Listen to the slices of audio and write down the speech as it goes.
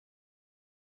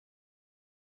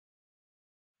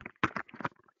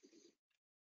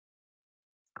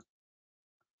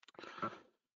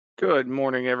Good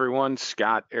morning, everyone.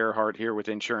 Scott Earhart here with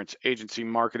Insurance Agency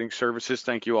Marketing Services.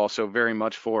 Thank you all so very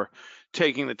much for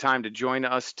taking the time to join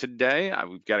us today.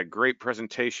 We've got a great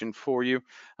presentation for you.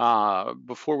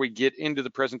 Before we get into the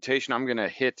presentation, I'm going to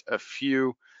hit a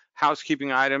few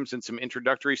housekeeping items and some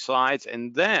introductory slides,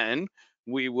 and then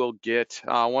we will get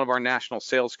one of our national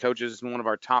sales coaches and one of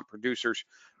our top producers,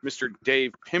 Mr.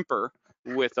 Dave Pimper,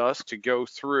 with us to go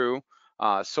through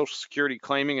Social Security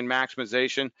claiming and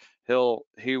maximization.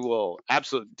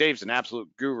 Dave's an absolute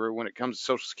guru when it comes to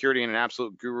Social Security and an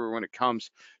absolute guru when it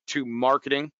comes to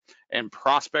marketing and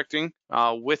prospecting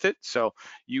with it. So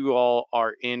you all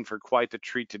are in for quite the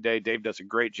treat today. Dave does a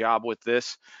great job with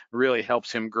this, really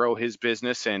helps him grow his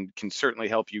business and can certainly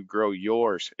help you grow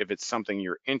yours if it's something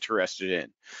you're interested in.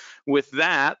 With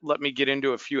that, let me get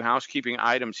into a few housekeeping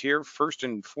items here. First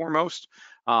and foremost,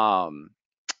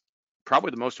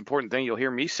 probably the most important thing you'll hear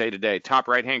me say today, top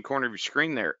right-hand corner of your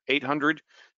screen there,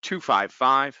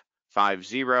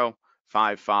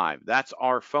 800-255-5055. That's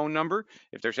our phone number.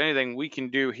 If there's anything we can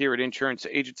do here at Insurance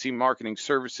Agency Marketing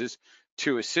Services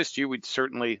to assist you, we'd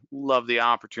certainly love the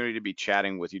opportunity to be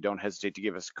chatting with you. Don't hesitate to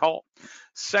give us a call.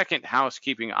 Second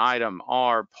housekeeping item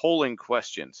are polling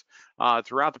questions.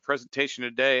 Throughout the presentation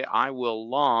today, I will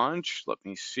launch, let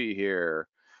me see here,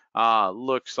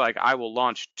 looks like I will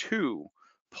launch two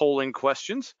polling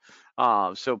questions.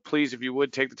 So please, if you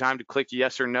would, take the time to click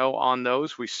yes or no on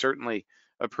those. We certainly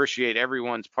appreciate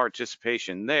everyone's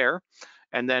participation there.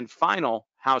 And then final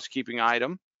housekeeping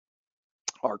item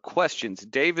are questions.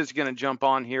 Dave is going to jump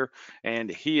on here and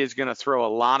he is going to throw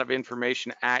a lot of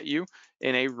information at you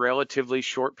in a relatively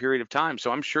short period of time.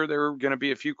 So I'm sure there are going to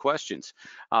be a few questions.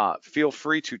 Feel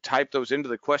free to type those into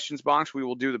the questions box. We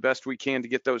will do the best we can to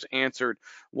get those answered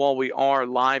while we are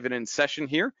live and in session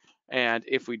here. And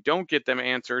if we don't get them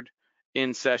answered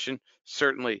in session,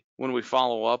 certainly when we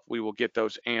follow up, we will get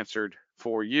those answered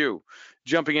for you.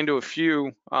 Jumping into a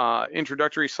few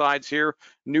introductory slides here,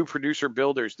 new producer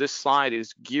builders. This slide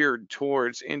is geared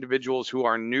towards individuals who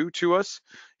are new to us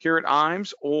here at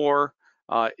IMES or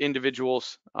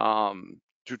individuals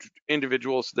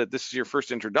that this is your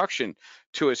first introduction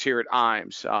to us here at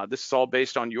IMES. This is all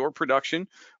based on your production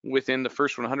within the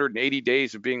first 180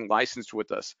 days of being licensed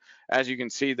with us. As you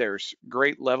can see, there's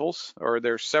great levels, or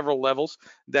there's several levels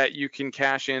that you can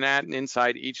cash in at, and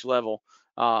inside each level,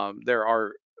 there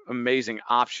are amazing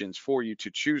options for you to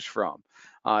choose from.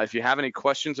 If you have any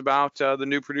questions about the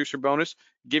new producer bonus,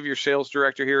 give your sales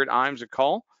director here at IMES a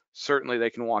call. Certainly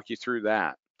they can walk you through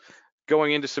that.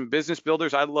 Going into some business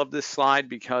builders, I love this slide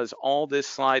because all this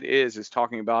slide is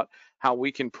talking about how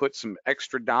we can put some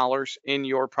extra dollars in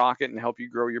your pocket and help you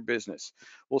grow your business.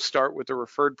 We'll start with the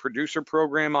referred producer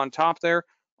program on top there.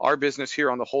 Our business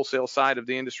here on the wholesale side of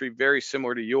the industry, very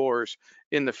similar to yours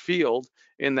in the field,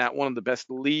 in that one of the best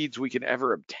leads we can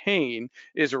ever obtain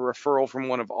is a referral from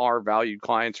one of our valued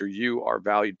clients, or you, our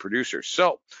valued producers.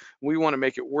 So we want to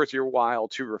make it worth your while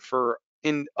to refer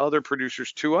in other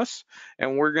producers to us,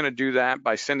 and we're going to do that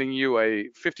by sending you a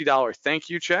 $50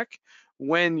 thank you check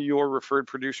when your referred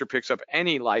producer picks up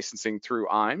any licensing through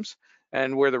IMES.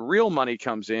 And where the real money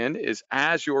comes in is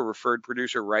as your referred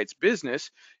producer writes business,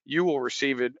 you will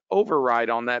receive an override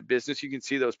on that business. You can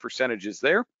see those percentages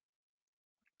there.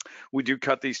 We do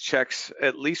cut these checks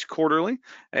at least quarterly,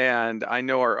 and I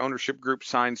know our ownership group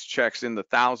signs checks in the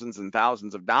thousands and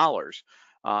thousands of dollars.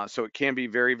 So it can be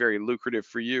very, very lucrative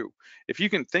for you. If you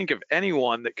can think of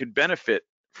anyone that could benefit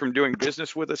from doing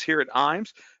business with us here at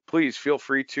IMES, please feel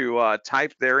free to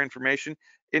type their information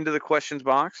into the questions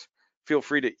box. Feel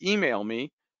free to email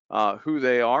me who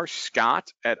they are,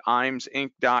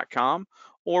 scott@imesinc.com,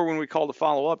 or when we call to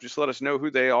follow up, just let us know who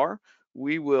they are.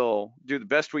 We will do the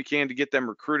best we can to get them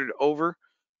recruited over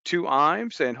to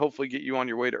IMES and hopefully get you on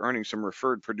your way to earning some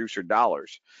referred producer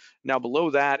dollars. Now,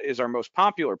 below that is our most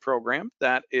popular program.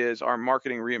 That is our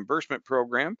marketing reimbursement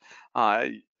program.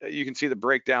 You can see the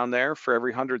breakdown there. For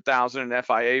every $100,000 in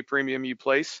FIA premium you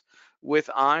place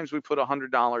with IMES, we put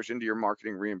 $100 into your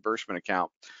marketing reimbursement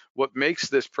account. What makes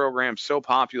this program so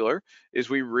popular is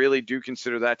we really do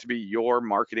consider that to be your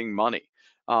marketing money.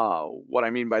 What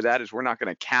I mean by that is we're not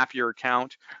going to cap your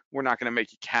account. We're not going to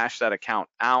make you cash that account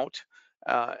out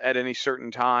at any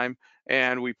certain time.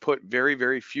 And we put very,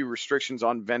 very few restrictions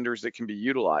on vendors that can be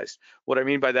utilized. What I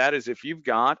mean by that is if you've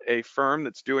got a firm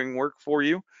that's doing work for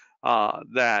you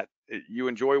that you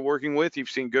enjoy working with, you've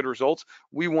seen good results,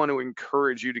 we want to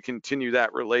encourage you to continue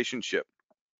that relationship.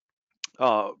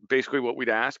 Basically what we'd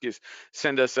ask is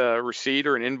send us a receipt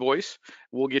or an invoice.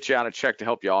 We'll get you out a check to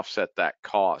help you offset that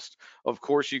cost. Of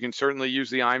course, you can certainly use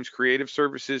the IMES Creative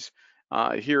Services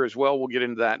here as well. We'll get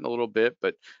into that in a little bit,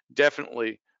 but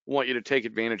definitely want you to take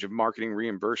advantage of marketing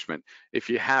reimbursement. If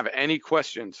you have any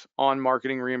questions on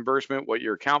marketing reimbursement, what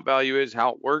your account value is, how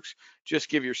it works, just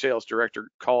give your sales director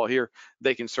a call here.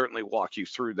 They can certainly walk you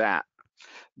through that.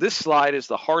 This slide is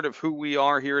the heart of who we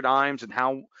are here at IAMS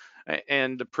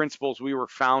and the principles we were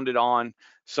founded on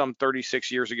some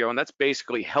 36 years ago. And that's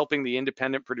basically helping the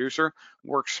independent producer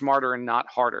work smarter and not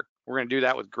harder. We're going to do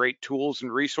that with great tools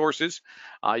and resources.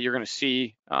 You're going to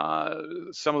see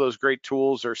some of those great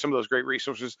tools or some of those great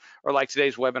resources are like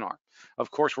today's webinar. Of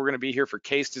course, we're going to be here for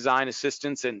case design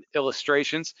assistance and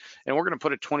illustrations, and we're going to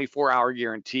put a 24-hour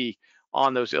guarantee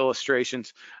on those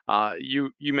illustrations.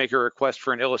 You make a request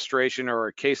for an illustration or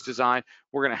a case design,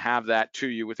 we're going to have that to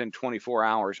you within 24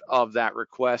 hours of that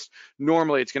request.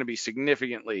 Normally, it's going to be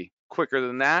significantly quicker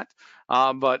than that,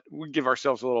 but we give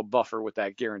ourselves a little buffer with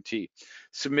that guarantee.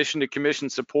 Submission to commission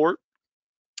support.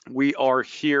 We are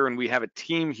here and we have a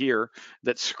team here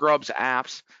that scrubs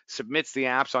apps, submits the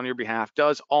apps on your behalf,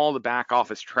 does all the back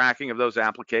office tracking of those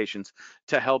applications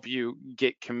to help you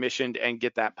get commissioned and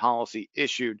get that policy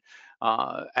issued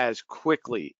as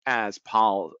quickly as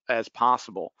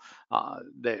possible.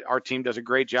 Our team does a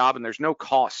great job, and there's no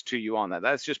cost to you on that.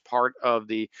 That's just part of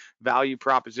the value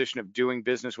proposition of doing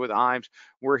business with IAMS.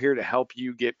 We're here to help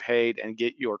you get paid and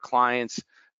get your clients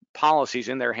policies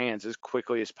in their hands as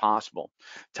quickly as possible.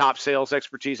 Top sales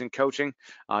expertise and coaching.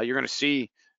 You're going to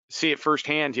see it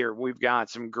firsthand here. We've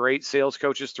got some great sales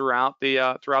coaches throughout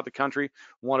the country.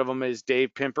 One of them is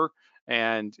Dave Pimper,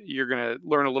 and you're going to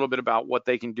learn a little bit about what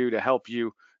they can do to help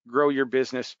you grow your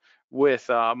business with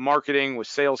marketing, with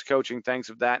sales coaching, things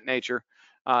of that nature.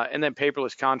 And then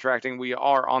paperless contracting. We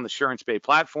are on the SuranceBay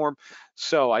platform,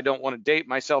 so I don't want to date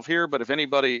myself here, but if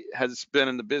anybody has been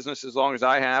in the business as long as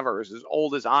I have or is as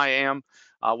old as I am,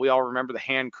 we all remember the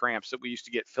hand cramps that we used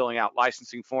to get filling out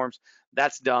licensing forms.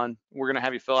 That's done. We're going to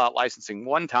have you fill out licensing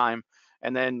one time,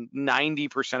 and then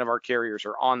 90% of our carriers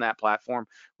are on that platform.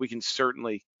 We can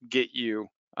certainly get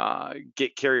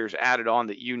carriers added on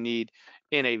that you need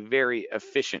in a very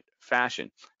efficient fashion.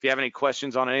 If you have any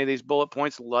questions on any of these bullet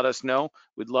points, let us know.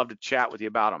 We'd love to chat with you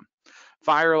about them.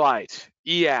 Firelight,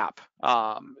 eApp.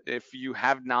 If you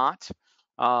have not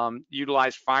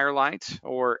utilized Firelight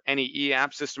or any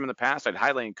eApp system in the past, I'd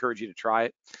highly encourage you to try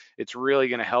it. It's really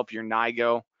going to help your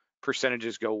NIGO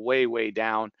percentages go way, way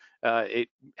down. It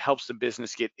helps the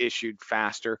business get issued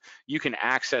faster. You can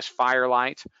access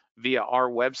Firelight via our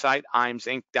website,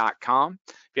 IAMSinc.com.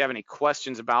 If you have any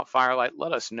questions about Firelight,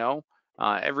 let us know.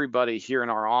 Everybody here in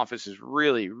our office is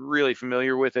really, really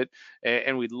familiar with it,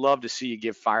 and we'd love to see you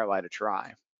give Firelight a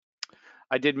try.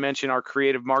 I did mention our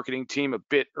creative marketing team a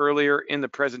bit earlier in the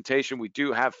presentation. We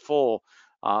do have full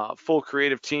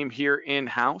creative team here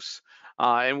in-house,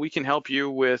 and we can help you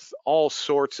with all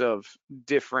sorts of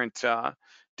different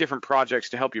projects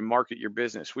to help you market your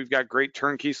business. We've got great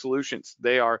turnkey solutions.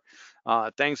 They are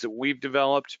things that we've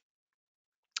developed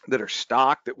that are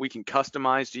stock that we can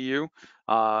customize to you,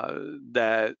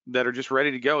 that are just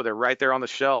ready to go. They're right there on the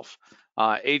shelf.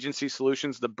 Agency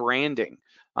solutions, the branding.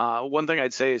 One thing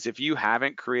I'd say is if you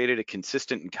haven't created a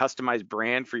consistent and customized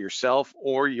brand for yourself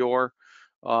or your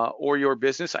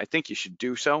business, I think you should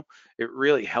do so. It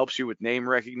really helps you with name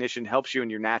recognition, helps you in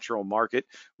your natural market.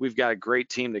 We've got a great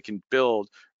team that can build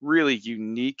really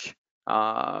unique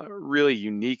logos,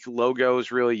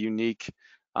 really unique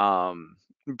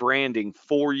branding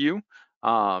for you.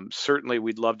 Certainly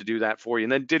we'd love to do that for you.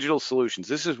 And then digital solutions.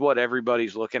 This is what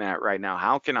everybody's looking at right now.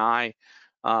 How can I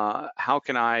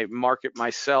market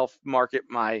myself, market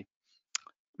my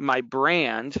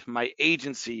brand, my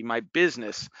agency, my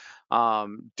business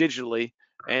digitally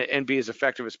and be as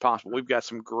effective as possible? We've got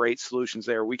some great solutions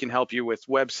there. We can help you with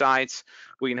websites,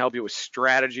 we can help you with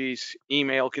strategies,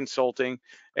 email consulting,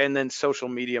 and then social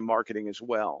media marketing as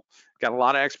well. Got a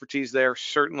lot of expertise there.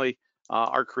 Certainly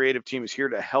our creative team is here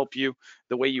to help you.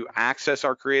 The way you access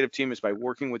our creative team is by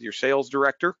working with your sales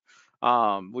director.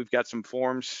 We've got some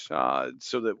forms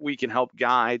so that we can help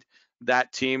guide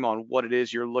that team on what it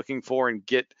is you're looking for and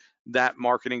get that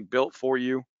marketing built for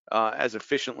you as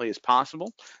efficiently as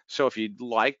possible. So if you'd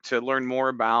like to learn more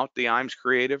about the IAMS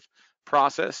creative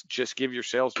process, just give your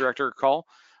sales director a call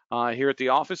here at the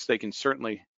office. They can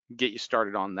certainly get you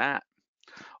started on that.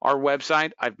 Our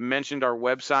website, I've mentioned our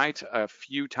website a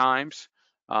few times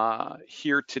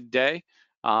here today,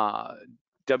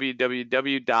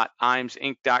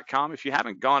 www.iamsinc.com. If you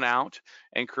haven't gone out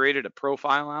and created a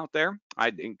profile out there,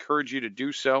 I'd encourage you to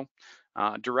do so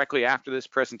directly after this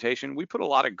presentation. We put a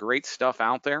lot of great stuff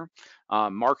out there.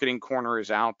 Marketing Corner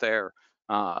is out there.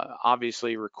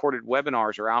 Obviously, recorded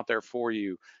webinars are out there for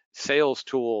you. Sales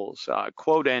tools,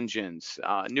 quote engines,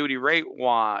 annuity rate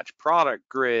watch, product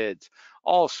grids,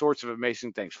 all sorts of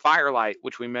amazing things. Firelight,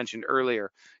 which we mentioned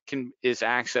earlier, is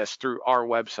accessed through our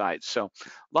website. So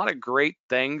a lot of great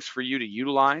things for you to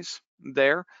utilize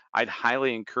there. I'd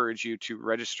highly encourage you to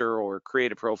register or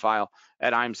create a profile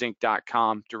at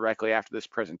IMSInc.com directly after this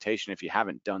presentation if you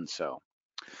haven't done so.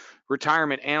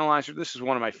 Retirement Analyzer, this is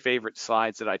one of my favorite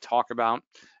slides that I talk about.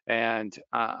 And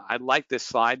I like this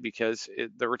slide because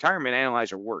the Retirement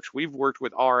Analyzer works. We've worked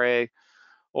with RA.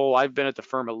 Oh, I've been at the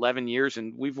firm 11 years,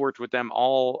 and we've worked with them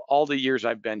all the years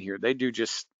I've been here. They do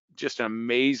just an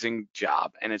amazing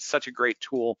job, and it's such a great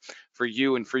tool for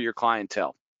you and for your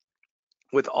clientele.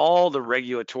 With all the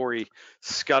regulatory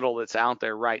scuttle that's out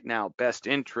there right now, best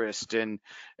interest and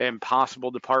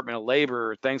possible Department of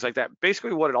Labor, things like that,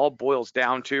 basically what it all boils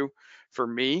down to for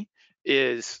me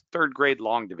is third grade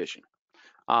long division.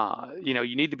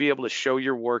 You need to be able to show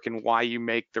your work and why you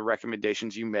make the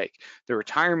recommendations you make. The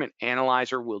Retirement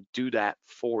Analyzer will do that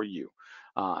for you.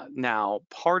 Now,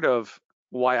 part of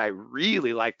why I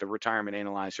really like the Retirement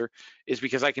Analyzer is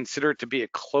because I consider it to be a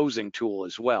closing tool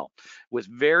as well. With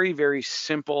very, very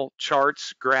simple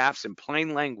charts, graphs, and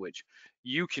plain language,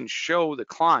 you can show the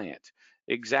client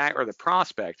or the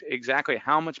prospect exactly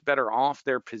how much better off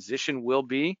their position will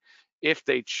be if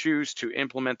they choose to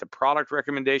implement the product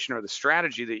recommendation or the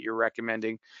strategy that you're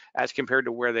recommending as compared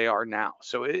to where they are now.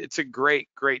 So it's a great,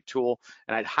 great tool,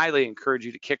 and I'd highly encourage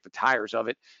you to kick the tires of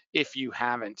it if you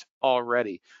haven't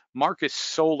already. Marcus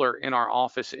Solar in our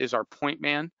office is our point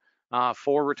man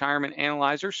for Retirement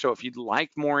Analyzer. So if you'd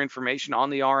like more information on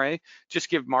the RA, just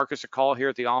give Marcus a call here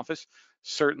at the office.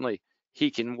 Certainly, he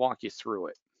can walk you through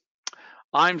it.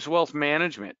 IAMS Wealth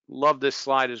Management, love this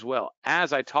slide as well.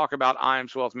 As I talk about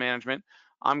IAMS Wealth Management,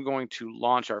 I'm going to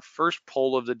launch our first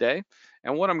poll of the day.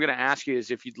 And what I'm going to ask you is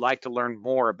if you'd like to learn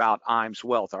more about IAMS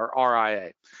Wealth, our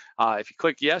RIA. If you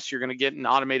click yes, you're going to get an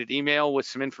automated email with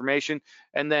some information.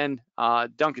 And then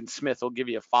Duncan Smith will give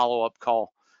you a follow-up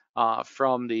call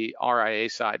from the RIA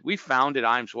side. We founded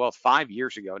IAMS Wealth 5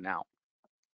 years ago now.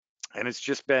 And it's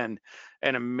just been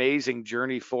an amazing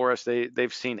journey for us.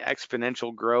 They've seen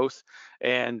exponential growth,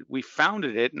 and we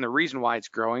founded it. And the reason why it's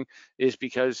growing is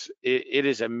because it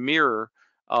is a mirror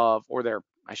of,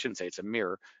 I shouldn't say it's a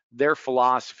mirror. Their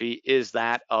philosophy is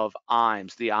that of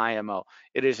IAMS, the IMO.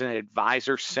 It is an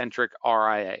advisor-centric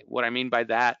RIA. What I mean by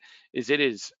that is it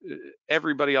is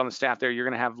everybody on the staff there, you're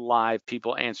going to have live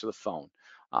people answer the phone.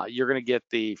 You're going to get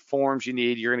the forms you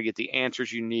need. You're going to get the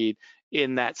answers you need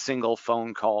in that single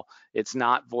phone call. It's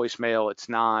not voicemail. It's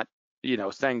not,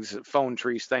 things, phone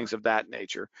trees, things of that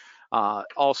nature.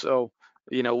 Also,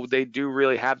 they do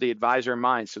really have the advisor in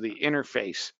mind. So the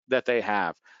interface that they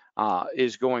have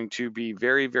is going to be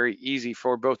very, very easy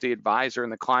for both the advisor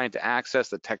and the client to access.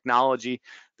 The technology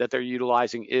that they're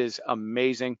utilizing is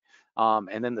amazing.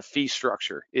 And then the fee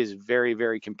structure is very,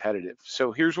 very competitive.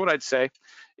 So here's what I'd say.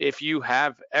 If you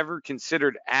have ever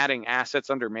considered adding assets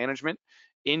under management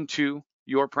into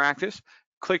your practice,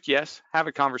 click yes, have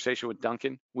a conversation with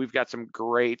Duncan. We've got some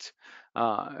great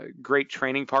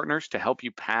training partners to help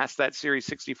you pass that Series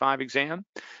 65 exam.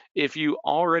 If you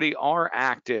already are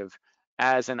active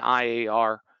as an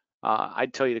IAR,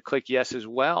 I'd tell you to click yes as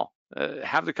well.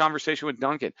 Have the conversation with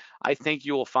Duncan. I think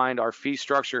you will find our fee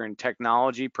structure and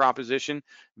technology proposition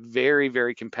very,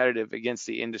 very competitive against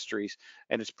the industries,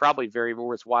 and it's probably very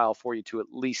worthwhile for you to at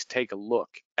least take a look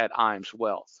at IAMS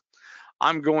Wealth.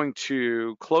 I'm going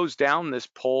to close down this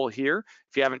poll here.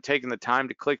 If you haven't taken the time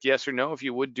to click yes or no, if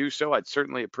you would do so, I'd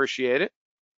certainly appreciate it.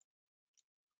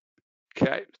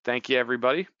 Okay, thank you,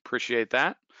 everybody. Appreciate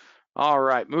that. All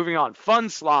right, moving on. Fun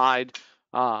slide.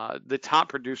 The Top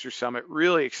Producer Summit,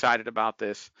 really excited about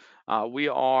this. We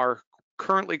are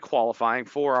currently qualifying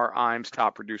for our IAMS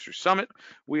Top Producer Summit.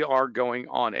 We are going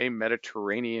on a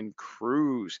Mediterranean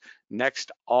cruise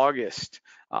next August.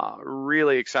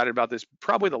 Really excited about this.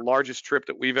 Probably the largest trip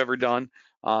that we've ever done.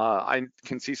 I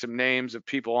can see some names of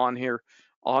people on here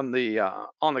on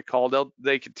the call.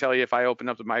 They could tell you if I open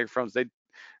up the microphones,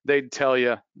 they'd tell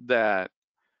you that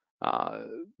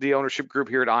the ownership group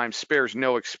here at IAMS spares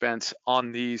no expense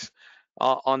on these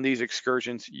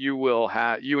excursions. You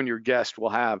and your guest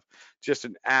will have just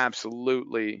an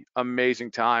absolutely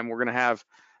amazing time. We're going to have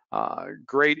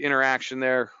great interaction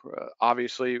there.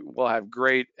 Obviously, we'll have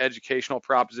great educational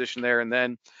proposition there, and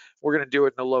then we're going to do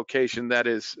it in a location that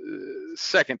is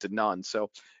second to none.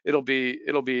 So it'll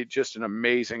be just an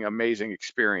amazing, amazing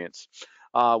experience.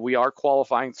 We are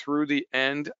qualifying through the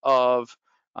end of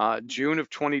June of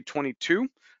 2022,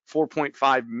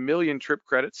 4.5 million trip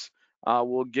credits.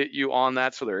 we'll get you on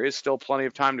that. So there is still plenty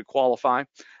of time to qualify.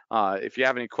 If you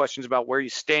have any questions about where you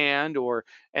stand or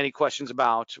any questions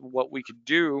about what we could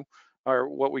do or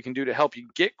what we can do to help you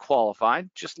get qualified,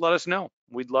 just let us know.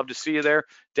 We'd love to see you there.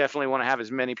 Definitely want to have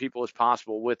as many people as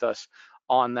possible with us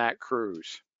on that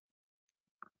cruise.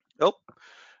 Oh,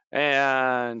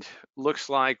 and looks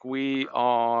like we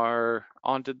are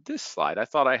onto this slide. I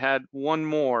thought I had one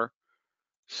more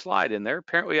slide in there.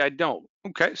 Apparently I don't.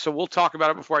 Okay, so we'll talk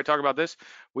about it before I talk about this.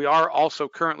 We are also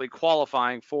currently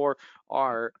qualifying for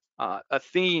our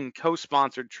Athene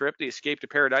co-sponsored trip, the Escape to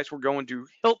Paradise. We're going to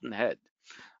Hilton Head.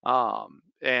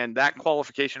 And that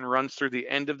qualification runs through the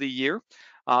end of the year.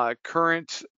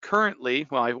 Currently,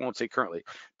 well, I won't say currently,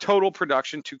 total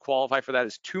production to qualify for that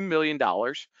is $2 million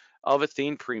of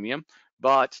Athene premium.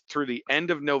 But through the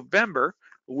end of November,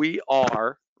 we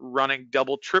are running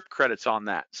double trip credits on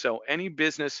that. So any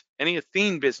business, any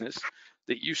Athene business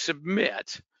that you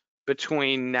submit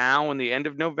between now and the end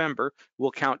of November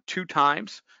will count 2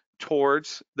 times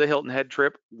towards the Hilton Head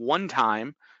trip, 1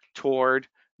 time toward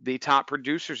the top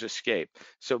producers escape.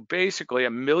 So basically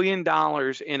 $1 million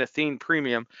in Athene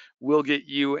premium will get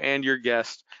you and your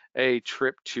guest a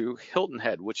trip to Hilton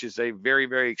Head, which is a very,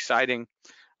 very exciting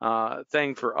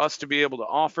thing for us to be able to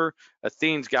offer.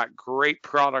 Athene's got great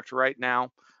product right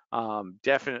now.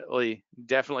 Definitely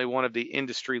one of the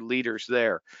industry leaders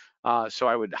there. So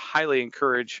I would highly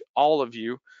encourage all of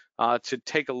you to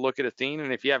take a look at Athene.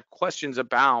 And if you have questions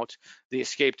about the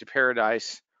Escape to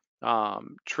Paradise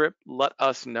trip, let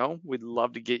us know. We'd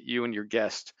love to get you and your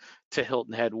guest to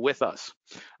Hilton Head with us.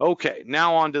 Okay,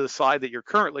 now on to the slide that you're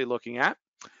currently looking at.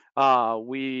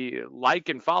 We like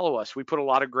and follow us. We put a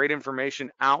lot of great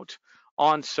information out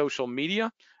on social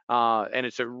media, and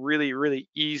it's a really, really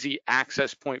easy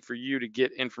access point for you to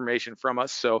get information from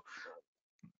us. So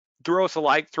throw us a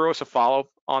like, throw us a follow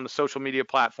on the social media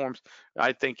platforms.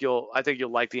 I think you'll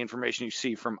like the information you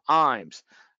see from IMES.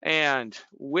 And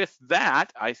with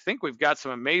that, I think we've got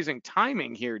some amazing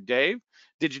timing here, Dave.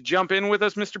 Did you jump in with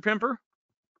us, Mr. Pimper?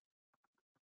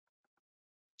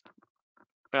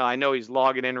 Well, I know he's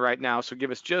logging in right now, so give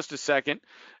us just a second.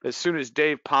 As soon as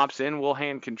Dave pops in, we'll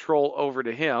hand control over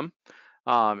to him,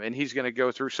 and he's going to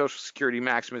go through Social Security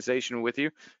maximization with you.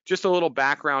 Just a little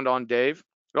background on Dave.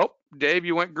 Oh, Dave,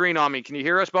 you went green on me. Can you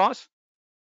hear us, boss?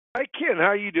 Hi, Ken. How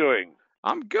are you doing?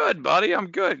 I'm good, buddy.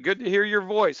 I'm good. Good to hear your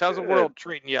voice. How's the world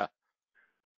treating you?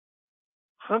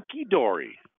 Hunky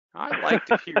dory. I like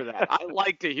to hear that. I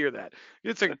like to hear that.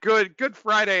 It's a good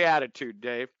Friday attitude,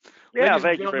 Dave. Yeah, Ladies and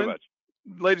thank you very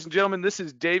gentlemen, much. this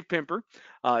is Dave Pimper.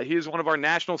 He is one of our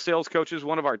national sales coaches,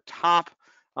 one of our top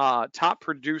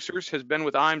producers, has been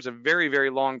with IMES a very,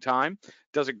 very long time,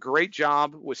 does a great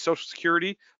job with Social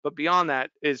Security, but beyond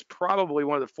that is probably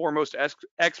one of the foremost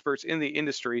experts in the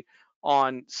industry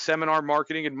on seminar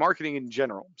marketing and marketing in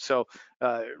general. So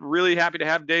really happy to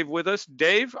have Dave with us.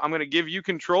 Dave, I'm going to give you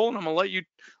control and I'm going to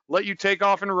let you take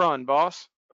off and run, boss.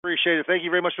 Appreciate it. Thank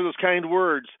you very much for those kind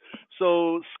words.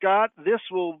 So, Scott, this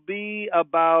will be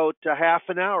about a half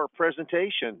an hour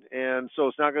presentation, and so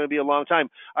it's not going to be a long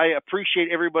time. I appreciate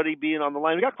everybody being on the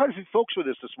line. We got quite a few folks with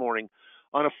us this morning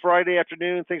on a Friday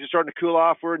afternoon. Things are starting to cool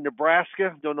off. We're in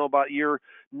Nebraska. Don't know about your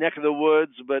neck of the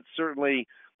woods, but certainly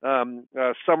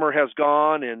summer has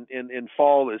gone and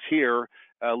fall is here.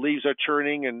 Leaves are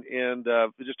turning, and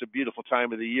just a beautiful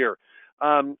time of the year.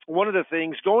 One of the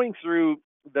things going through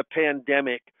the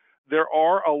pandemic, there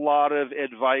are a lot of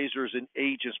advisors and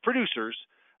agents, producers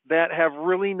that have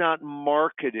really not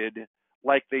marketed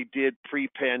like they did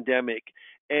pre-pandemic.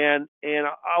 And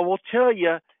I will tell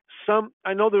you,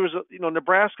 I know there was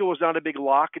Nebraska was not a big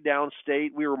lockdown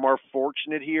state. We were more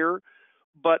fortunate here,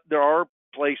 but there are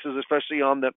places, especially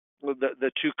on the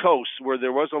two coasts, where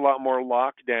there was a lot more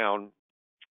lockdown.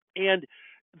 And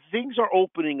things are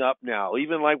opening up now,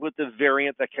 even like with the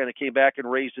variant that kind of came back and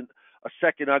raised a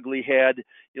second ugly head.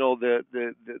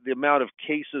 The amount of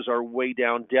cases are way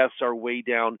down, deaths are way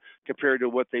down compared to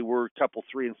what they were a couple,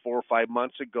 3 and 4 or 5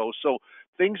 months ago. So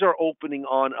things are opening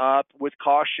on up with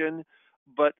caution,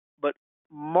 but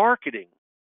marketing,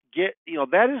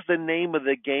 that is the name of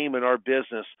the game in our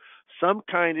business.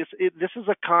 This is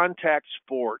a contact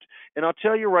sport, and I'll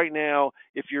tell you right now,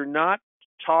 if you're not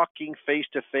talking face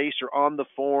to face or on the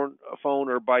phone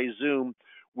or by Zoom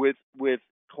with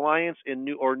clients and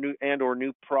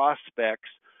new prospects,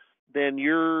 then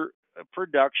your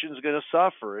production is going to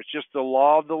suffer. It's just the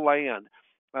law of the land.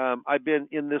 I've been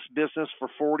in this business for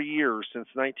 40 years, since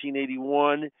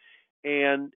 1981,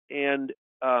 and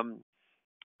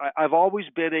I've always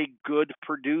been a good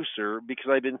producer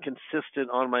because I've been consistent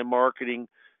on my marketing,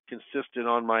 consistent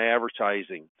on my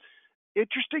advertising.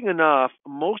 interesting enough,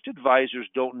 most advisors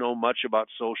don't know much about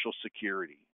Social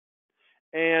Security,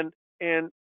 and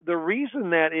the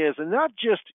reason that is, and not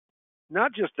just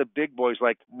the big boys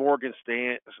like Morgan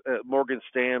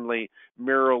Stanley,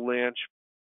 Merrill Lynch,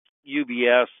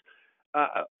 UBS,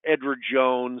 Edward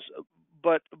Jones,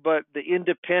 but the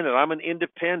independent. I'm an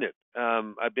independent.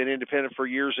 I've been independent for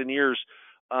years and years.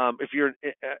 If you're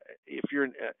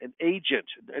an agent,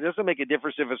 it doesn't make a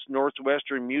difference if it's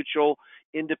Northwestern Mutual,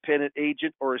 independent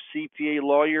agent, or a CPA,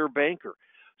 lawyer, banker.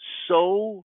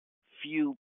 So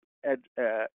few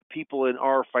people in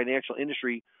our financial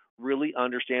industry really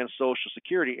understand Social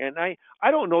Security, and I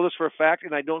don't know this for a fact,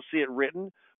 and I don't see it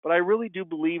written, but I really do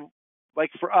believe,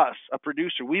 like for us, a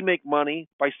producer, we make money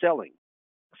by selling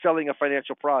a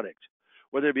financial product,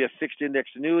 whether it be a fixed index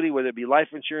annuity, whether it be life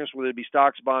insurance, whether it be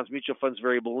stocks, bonds, mutual funds,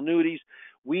 variable annuities.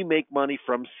 We make money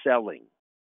from selling.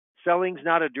 Selling's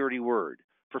not a dirty word.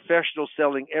 Professional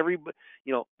selling, if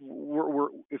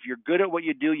you're good at what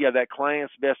you do, you have that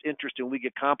client's best interest, and we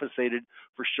get compensated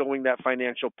for showing that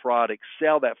financial product,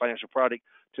 sell that financial product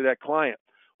to that client.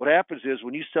 What happens is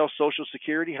when you sell Social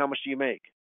Security, how much do you make?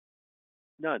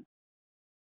 None.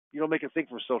 You don't make a thing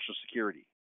from Social Security.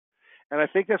 And I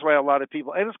think that's why a lot of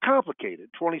people, and it's complicated,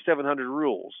 2,700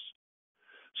 rules.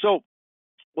 So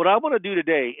what I want to do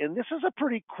today, and this is a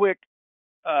pretty quick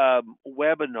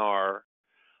webinar,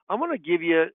 I'm going to give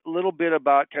you a little bit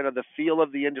about kind of the feel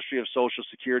of the industry of Social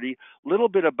Security, a little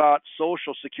bit about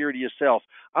Social Security itself.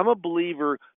 I'm a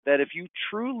believer that if you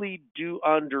truly do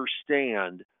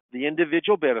understand the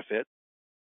individual benefit,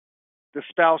 the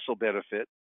spousal benefit,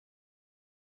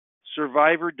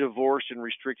 survivor, divorce, and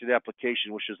restricted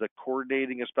application, which is a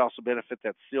coordinating a spousal benefit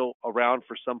that's still around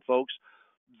for some folks.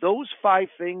 Those 5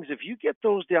 things, if you get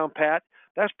those down pat,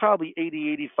 that's probably 80,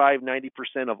 85,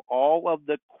 90% of all of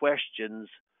the questions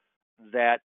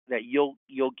that you'll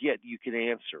get, you can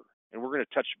answer. And we're going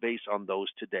to touch base on those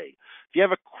today. If you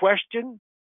have a question,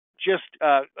 just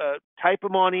type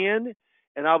them on in,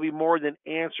 and I'll be more than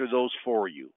answer those for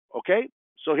you. Okay?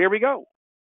 So here we go.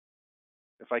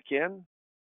 If I can.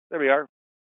 There we are.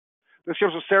 This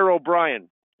comes from Sarah O'Brien,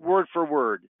 word for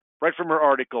word, right from her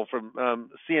article from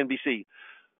CNBC.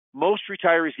 Most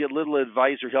retirees get little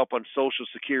advice or help on Social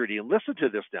Security. And listen to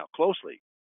this now closely.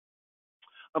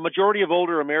 A majority of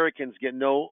older Americans get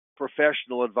no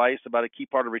professional advice about a key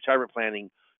part of retirement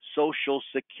planning, Social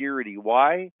Security.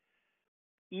 Why?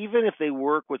 Even if they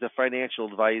work with a financial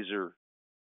advisor,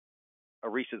 a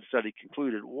recent study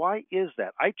concluded. Why is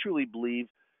that? I truly believe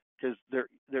because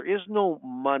there is no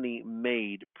money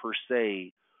made per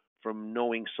se from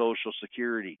knowing Social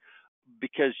Security,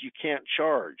 because you can't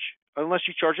charge unless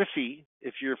you charge a fee.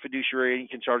 If you're a fiduciary, you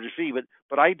can charge a fee,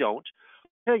 but I don't.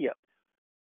 I'll tell you,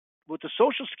 with the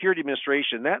Social Security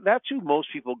Administration, that's who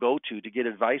most people go to get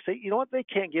advice. You know what? They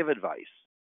can't give advice.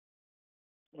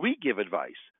 We give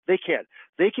advice. They can't.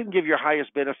 They can give your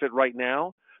highest benefit right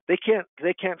now. They can't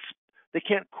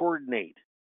coordinate.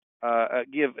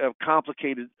 Give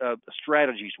complicated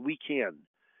strategies. We can.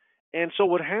 And so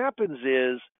what happens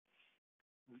is,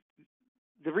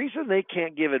 the reason they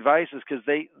can't give advice is because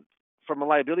from a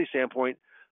liability standpoint,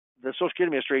 the Social Security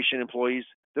Administration employees,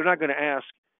 they're not going to ask,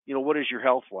 what is your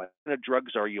health like? What kind of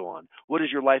drugs are you on? What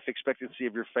is your life expectancy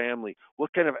of your family?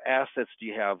 What kind of assets do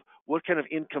you have? What kind of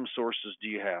income sources do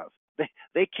you have?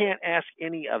 They can't ask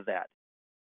any of that.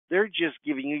 They're just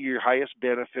giving you your highest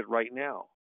benefit right now.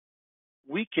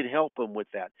 We can help them with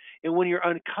that. And when you're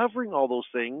uncovering all those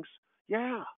things,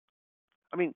 yeah.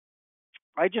 I mean,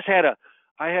 I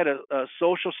had a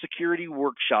Social Security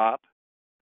workshop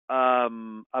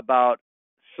about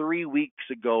 3 weeks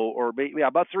ago,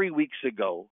 about 3 weeks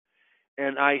ago,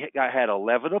 and I had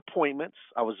 11 appointments.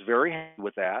 I was very happy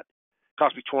with that.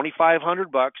 Cost me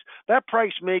 $2,500. That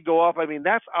price may go up. I mean,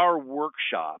 that's our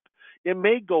workshop. It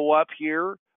may go up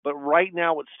here, but right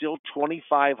now it's still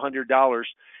 $2,500,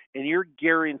 and you're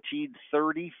guaranteed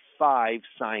 35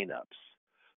 signups.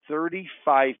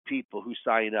 35 people who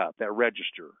sign up that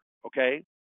register. Okay,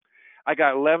 I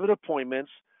got 11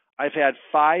 appointments. I've had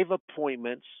 5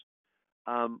 appointments.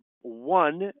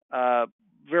 One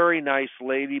very nice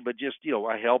lady, but just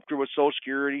I helped her with Social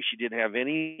Security. She didn't have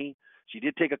any. She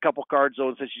did take a couple cards though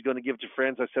and said she's going to give it to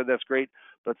friends. I said that's great.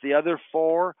 But the other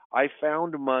 4, I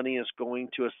found money is going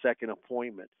to a second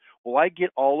appointment. Will I get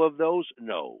all of those?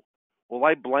 No. Will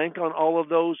I blank on all of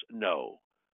those? No.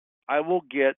 I will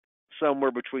get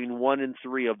somewhere between 1 and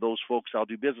 3 of those folks I'll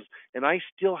do business. And I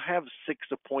still have 6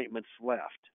 appointments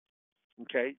left,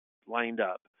 okay, lined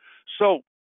up. So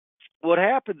what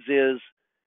happens is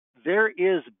there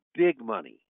is big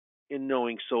money in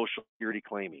knowing Social Security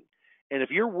claiming. And if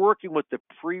you're working with the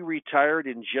pre-retired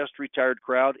and just retired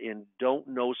crowd and don't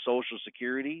know Social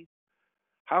Security,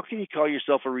 how can you call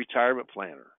yourself a retirement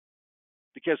planner?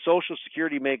 Because Social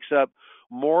Security makes up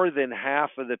more than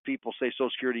half of the people say Social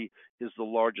Security is the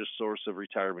largest source of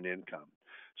retirement income.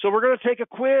 So we're going to take a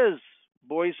quiz,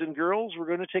 boys and girls. We're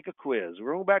going to take a quiz.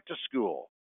 We're going back to school.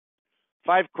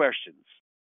 5 questions.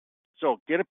 So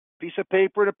get a piece of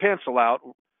paper and a pencil out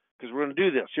because we're going to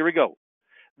do this. Here we go.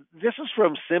 This is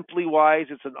from SimplyWise.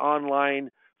 It's an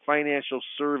online financial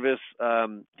service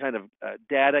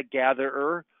data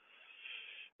gatherer.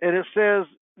 And it says,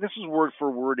 this is word for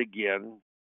word again,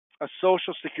 a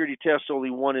Social Security test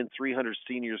only 1 in 300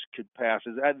 seniors could pass.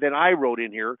 Then I wrote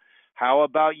in here, how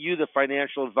about you, the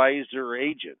financial advisor or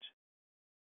agent?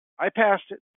 I passed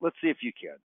it. Let's see if you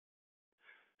can.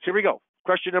 So here we go.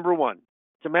 Question number 1.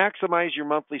 To maximize your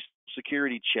monthly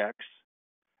security checks,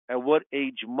 at what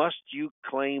age must you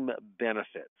claim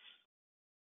benefits?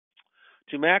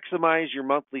 To maximize your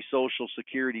monthly Social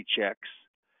Security checks,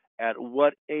 at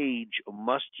what age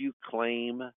must you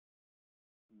claim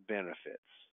benefits?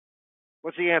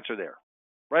 What's the answer there?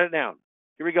 Write it down.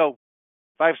 Here we go.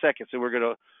 5 seconds, and we're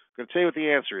going to tell you what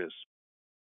the answer is.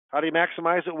 How do you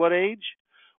maximize at what age?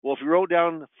 Well, if you wrote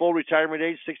down full retirement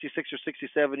age, 66 or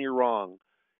 67, you're wrong.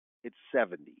 It's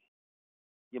 70.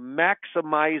 You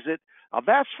maximize it. Now,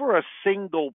 that's for a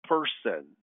single person.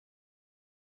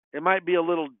 It might be a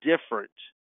little different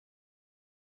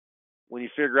when you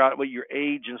figure out what your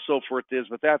age and so forth is,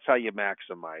 but that's how you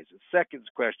maximize it. Second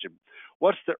question,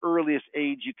 what's the earliest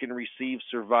age you can receive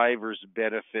survivor's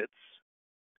benefits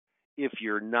if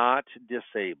you're not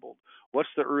disabled? What's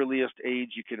the earliest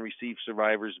age you can receive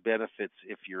survivor's benefits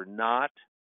if you're not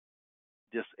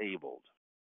disabled?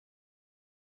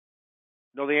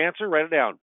 Know the answer? Write it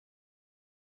down.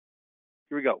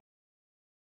 Here we go.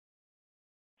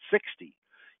 60.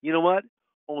 You know what?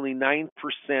 Only 9%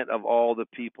 of all the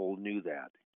people knew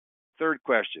that. Third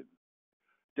question.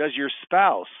 Does your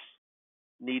spouse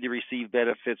need to receive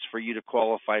benefits for you to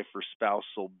qualify for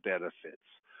spousal benefits?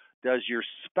 Does your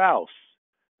spouse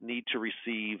need to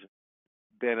receive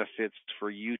benefits for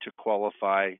you to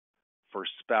qualify for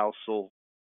spousal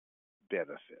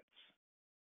benefits?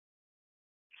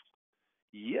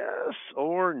 Yes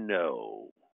or no?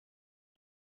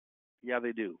 Yeah,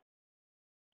 they do.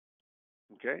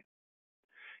 Okay.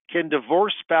 Can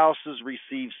divorced spouses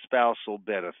receive spousal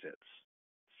benefits?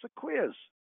 It's a quiz.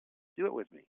 Do it with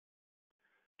me.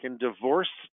 Can divorced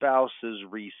spouses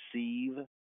receive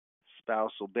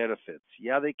spousal benefits?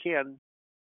 Yeah, they can.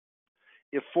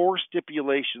 If 4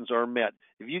 stipulations are met,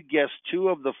 if you guess 2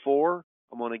 of the 4,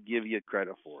 I'm going to give you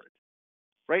credit for it.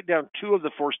 Write down 2 of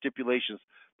the 4 stipulations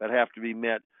that have to be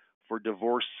met for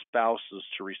divorced spouses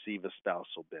to receive a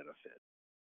spousal benefit.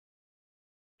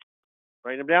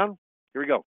 Write them down. Here we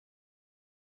go.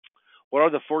 What are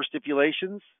the 4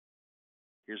 stipulations?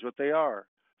 Here's what they are.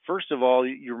 First of all,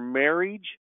 your marriage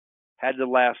had to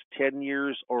last 10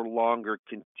 years or longer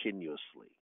continuously.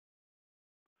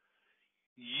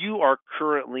 You are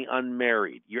currently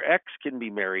unmarried. Your ex can be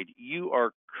married. You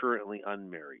are currently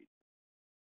unmarried.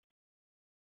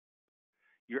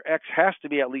 Your ex has to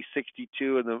be at least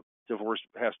 62, and the divorce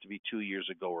has to be 2 years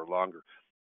ago or longer.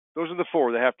 Those are the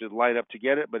 4 that have to line up to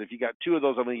get it, but if you got 2 of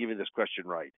those, I'm going to give you this question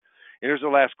right. And here's the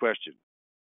last question.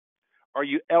 Are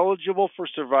you eligible for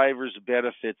survivor's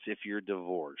benefits if you're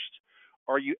divorced?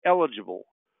 Are you eligible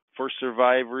for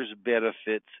survivor's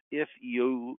benefits if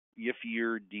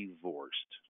you're divorced?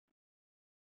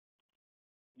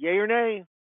 Yay or nay?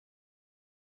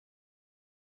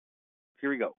 Here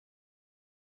we go.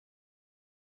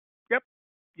 Yep,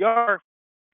 you are.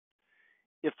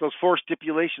 If those 4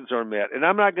 stipulations are met. And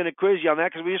I'm not going to quiz you on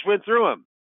that because we just went through them.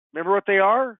 Remember what they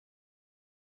are?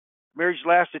 Marriage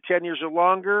lasted 10 years or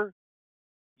longer.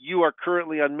 You are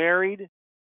currently unmarried.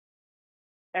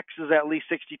 X is at least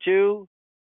 62.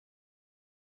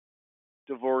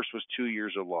 Divorce was 2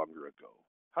 years or longer ago.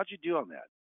 How'd you do on that?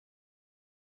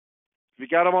 If you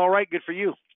got them all right, good for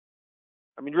you.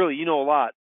 I mean, really, you know a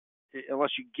lot,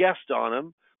 unless you guessed on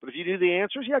them. But if you do the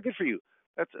answers, yeah, good for you.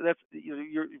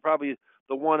 You're probably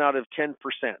the 1 out of 10%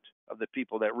 of the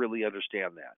people that really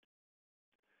understand that.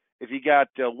 If you got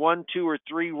 1, 2, or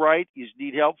 3 right, you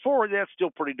need help. 4, that's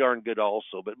still pretty darn good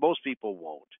also, but most people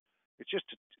won't. It's just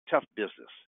a tough business. And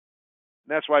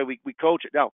that's why we coach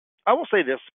it. Now, I will say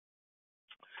this.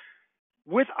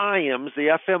 With IAMS,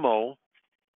 the FMO,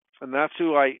 and that's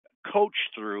who I coach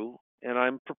through, and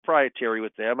I'm proprietary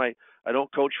with them. I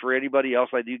don't coach for anybody else.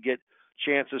 I do get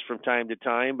chances from time to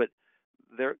time, but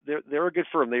they're a good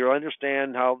firm. They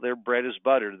understand how their bread is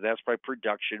buttered. That's by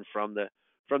production from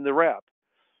the rep.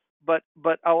 but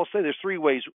I will say there's three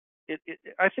ways.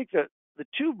 I think that the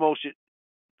two most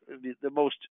the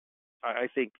most I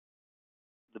think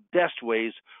the best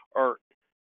ways are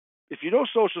if you know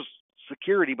Social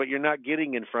Security, but you're not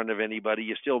getting in front of anybody,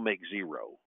 you still make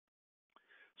zero.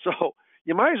 So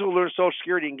you might as well learn Social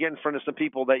Security and get in front of some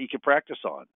people that you can practice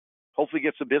on. Hopefully,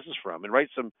 get some business from and write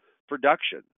some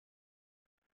production.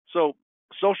 So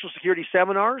Social Security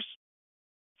seminars,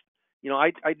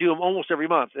 I do them almost every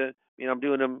month. I'm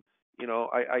doing them.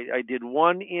 I did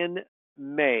one in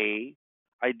May.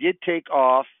 I did take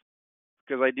off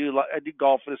because I do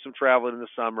golf and some traveling in the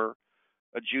summer.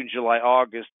 June, July,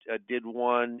 August. I did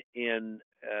one in.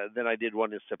 Then I did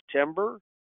one in September.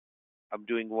 I'm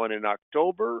doing one in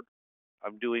October.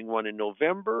 I'm doing one in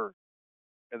November.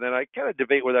 And then I kind of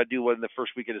debate whether I do one in the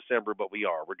first week of December, but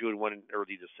we're doing one in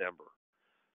early December.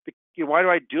 Why do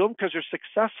I do them? Because they're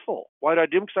successful. Why do I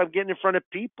do them? Because I'm getting in front of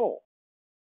people.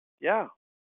 Yeah,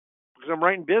 because I'm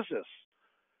writing business.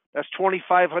 That's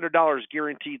 $2,500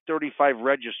 guaranteed, 35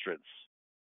 registrants.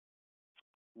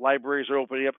 Libraries are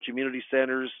opening up, community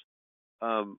centers,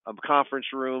 conference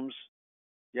rooms.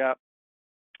 Yeah,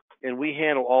 and we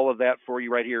handle all of that for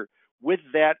you right here. With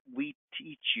that, we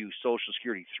teach you Social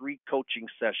Security, 3 coaching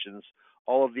sessions,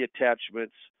 all of the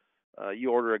attachments.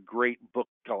 You order a great book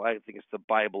called, I think it's the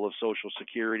Bible of Social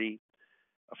Security,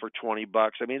 for $20.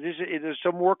 I mean, there's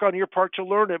some work on your part to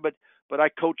learn it, but I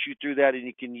coach you through that, and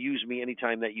you can use me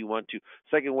anytime that you want to.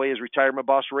 Second way is Retirement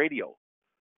Boss Radio.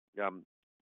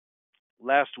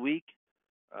 Last week,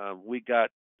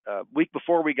 week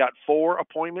before we got 4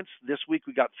 appointments. This week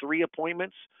we got 3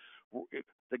 appointments.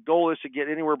 The goal is to get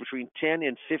anywhere between 10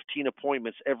 and 15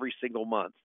 appointments every single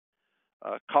month.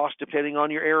 Cost depending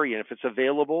on your area, and if it's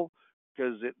available,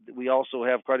 because we also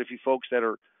have quite a few folks that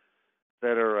are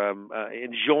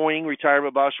enjoying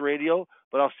Retirement Boss Radio.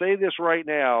 But I'll say this right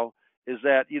now is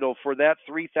that for that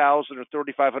 $3,000 or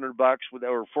 $3,500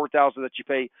 or $4,000 that you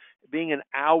pay, being an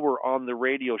hour on the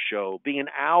radio show, being an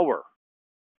hour,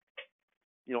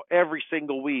 every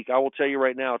single week, I will tell you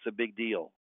right now, it's a big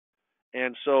deal.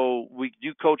 And so we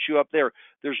do coach you up there.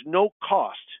 There's no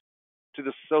cost to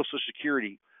the Social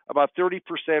Security. About 30%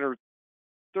 or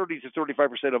 30 to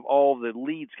 35% of all the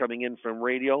leads coming in from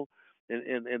radio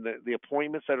and the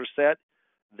appointments that are set,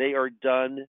 they are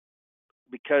done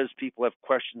because people have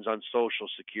questions on Social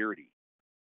Security.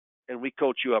 And we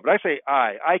coach you up. And I say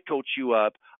I coach you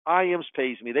up. IAMS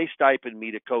pays me. They stipend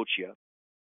me to coach you.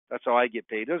 That's how I get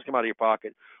paid. It doesn't come out of your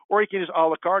pocket. Or you can just a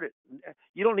la carte it.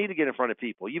 You don't need to get in front of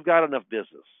people. You've got enough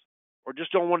business. Or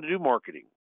just don't want to do marketing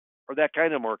or that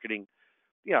kind of marketing.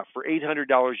 Yeah, for $800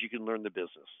 you can learn the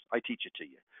business. I teach it to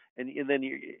you. And then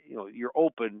you're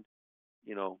open,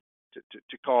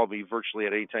 to call me virtually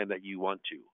at any time that you want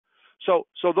to. So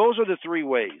those are the 3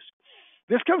 ways.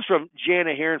 This comes from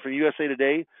Jana Heron from USA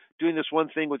Today. Doing this one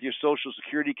thing with your Social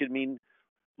Security could mean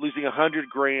losing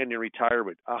 $100,000 in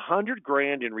retirement.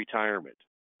 $100,000 in retirement.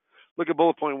 Look at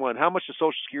bullet point 1. How much does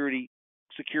Social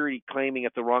Security claiming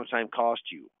at the wrong time cost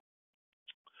you?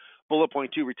 Bullet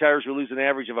point 2. Retirees will lose an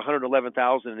average of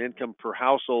 $111,000 in income per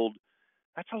household.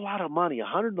 That's a lot of money.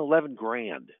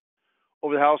 $111,000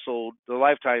 over the household, the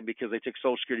lifetime, because they took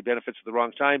Social Security benefits at the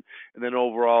wrong time, and then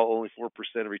overall only 4%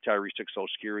 of retirees took Social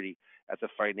Security at the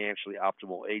financially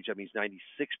optimal age. That means 96%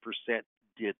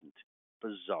 didn't.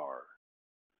 Bizarre.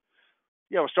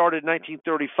 It started in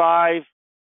 1935.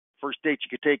 First date you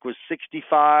could take was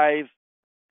 65.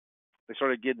 They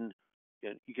started getting,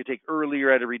 you could take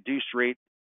earlier at a reduced rate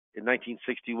in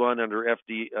 1961 under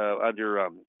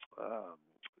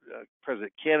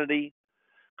President Kennedy.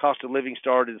 Cost of living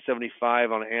started in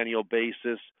 75 on an annual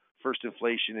basis. First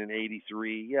inflation in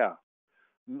 83. Yeah.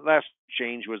 Last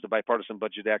change was the Bipartisan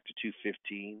Budget Act of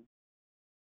 2015.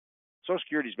 Social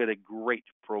Security's been a great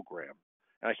program.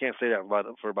 And I can't say that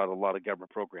for about a lot of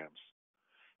government programs.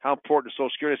 How important is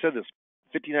Social Security? I said this.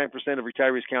 59% of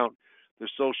retirees count their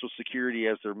Social Security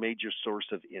as their major source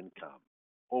of income.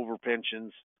 Over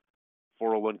pensions,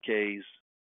 401ks.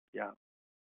 Yeah.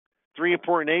 3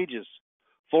 important ages.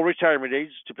 Full retirement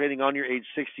age, depending on your age,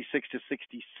 66 to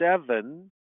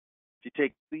 67. If you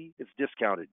take it's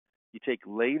discounted. You take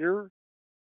later,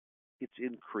 it's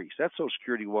increased. That's Social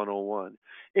Security 101.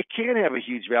 It can have a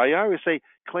huge value. I always say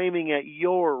claiming at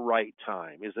your right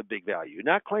time is a big value.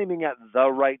 Not claiming at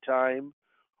the right time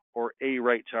or a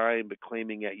right time, but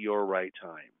claiming at your right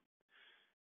time.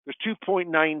 There's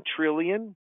 $2.9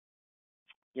 trillion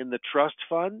in the trust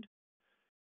fund.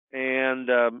 And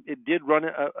it did run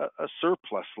a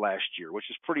surplus last year, which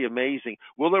is pretty amazing.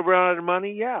 Will it run out of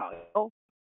money? Yeah,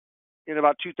 in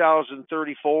about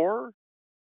 2034.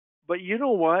 But you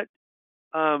know what?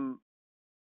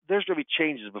 there's going to be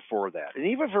changes before that. And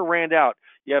even if it ran out,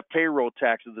 you have payroll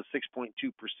taxes of 6.2%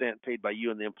 paid by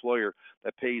you and the employer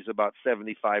that pays about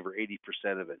 75 or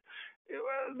 80% of it.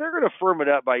 They're going to firm it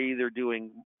up by either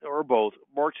doing, or both,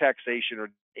 more taxation or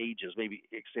ages, maybe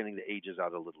extending the ages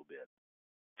out a little bit.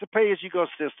 It's a pay-as-you-go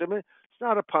system. It's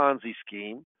not a Ponzi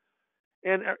scheme.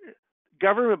 And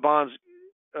government bonds,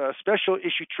 special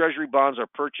issue treasury bonds are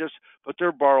purchased, but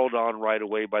they're borrowed on right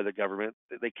away by the government.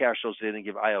 They cash those in and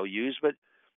give IOUs. But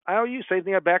IOUs, same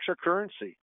thing that backs our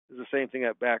currency, is the same thing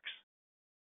that backs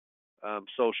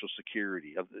Social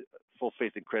Security, of the full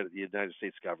faith and credit of the United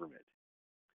States government.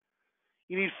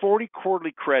 You need 40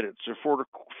 quarterly credits, or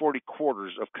 40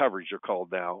 quarters of coverage, they're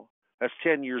called now. That's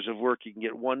 10 years of work. You can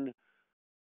get one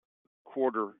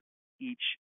quarter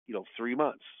each, 3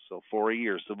 months. So 4 a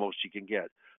year is the most you can get.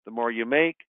 The more you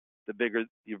make, the bigger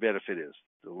your benefit is.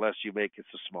 The less you make,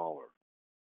 it's the smaller.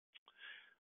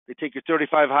 They take your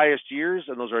 35 highest years,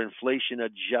 and those are inflation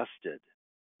adjusted.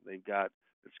 They've got,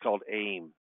 it's called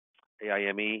AIME,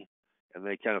 AIME, and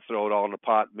they kind of throw it all in a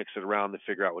pot, mix it around, and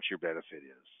figure out what your benefit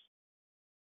is.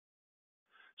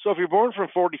 So if you're born from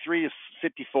 43 to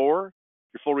 54,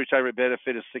 your full retirement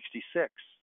benefit is 66.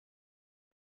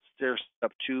 There's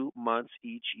up 2 months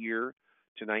each year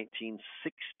to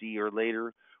 1960 or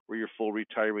later, where your full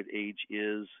retirement age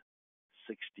is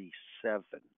 67.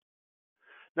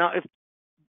 Now,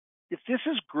 if this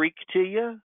is Greek to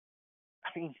you,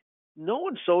 I mean,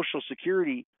 knowing Social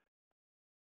Security,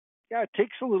 yeah, it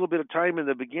takes a little bit of time in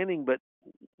the beginning, but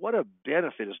what a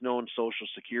benefit is knowing Social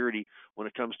Security when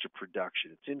it comes to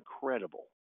production. It's incredible.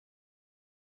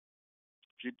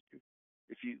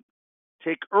 If you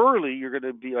take early, you're going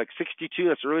to be like 62.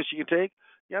 That's the earliest you can take.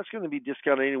 Yeah, it's going to be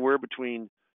discounted anywhere between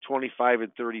 25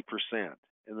 and 30%,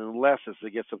 and then less as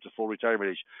it gets up to full retirement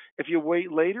age. If you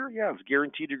wait later, yeah, it's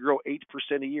guaranteed to grow 8%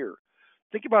 a year.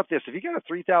 Think about this: if you got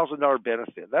a $3,000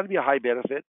 benefit, that'd be a high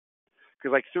benefit,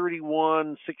 because like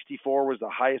 3164 was the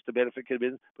highest the benefit could have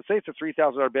been. But say it's a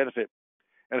 $3,000 benefit,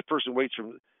 and a person waits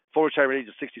from full retirement age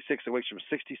of 66 and waits from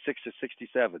 66 to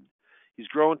 67. He's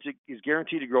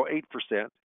guaranteed to grow 8%,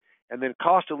 and then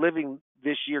cost of living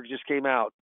this year just came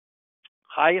out,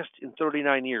 highest in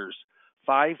 39 years,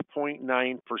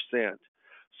 5.9%.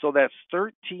 So that's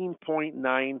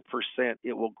 13.9%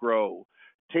 it will grow.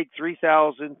 Take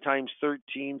 3,000 times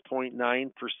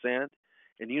 13.9%,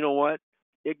 and you know what?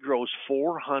 It grows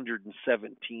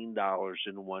 $417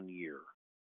 in 1 year.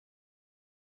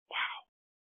 Wow.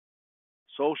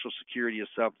 Social Security is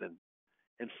something.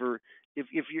 And for if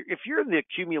you're in the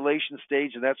accumulation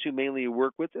stage and that's who mainly you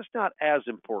work with, it's not as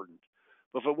important.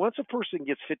 But once a person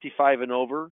gets 55 and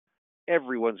over,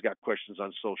 everyone's got questions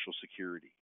on Social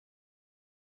Security.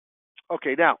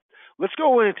 Okay, now let's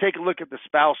go in and take a look at the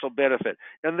spousal benefit.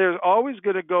 And there's always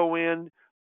going to go and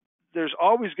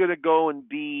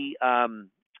be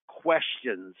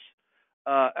questions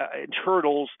and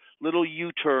hurdles, little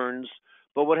U-turns.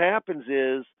 But what happens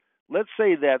is, let's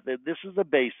say that this is the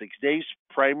basics. Dave's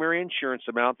primary insurance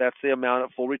amount, that's the amount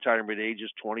at full retirement age,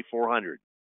 is $2,400.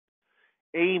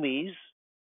 Amy's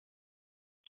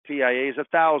PIA is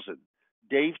 $1,000.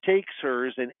 Dave takes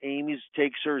hers, and Amy's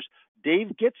takes hers.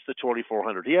 Dave gets the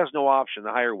 $2,400. He has no option,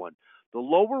 the higher one. The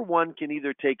lower one can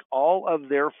either take all of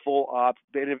their full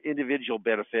individual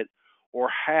benefit or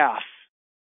half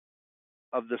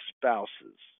of the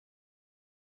spouse's.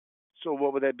 So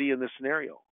what would that be in this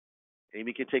scenario?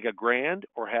 Amy can take $1,000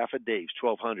 or half of Dave's,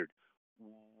 $1,200.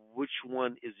 Which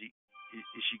one is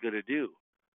she going to do?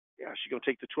 Yeah, she's going to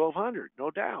take the $1,200, no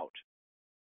doubt.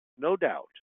 No doubt.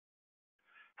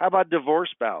 How about divorce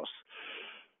spouse?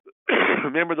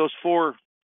 Remember those four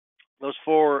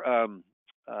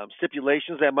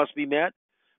stipulations that must be met?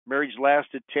 Marriage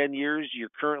lasted 10 years. You're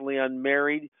currently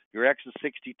unmarried. Your ex is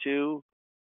 62.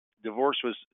 Divorce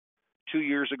was 2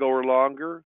 years ago or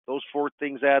longer. Those 4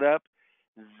 things add up.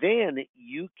 Then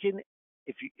you can,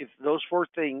 if those 4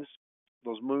 things,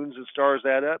 those moons and stars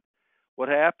add up, what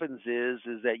happens is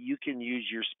that you can use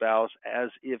your spouse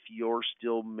as if you're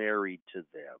still married to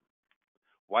them.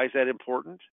 Why is that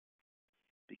important?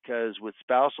 Because with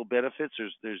spousal benefits,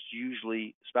 there's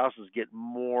usually spouses get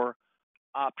more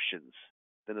options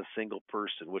than a single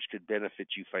person, which could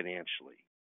benefit you financially.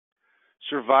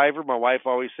 Survivor, my wife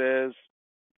always says,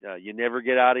 you never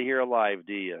get out of here alive,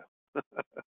 do you?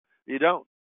 You don't.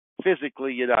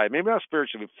 Physically, you die. Maybe not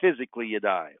spiritually, but physically, you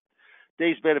die.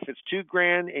 Dave's benefits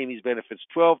 $2,000. Amy's benefits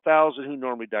 $12,000. Who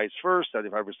normally dies first?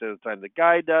 75% of the time, the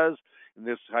guy does. In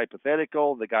this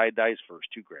hypothetical, the guy dies first,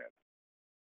 $2,000.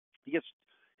 He gets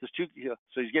his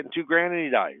so he's getting $2,000 and he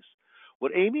dies.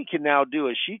 What Amy can now do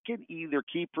is she can either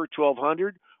keep her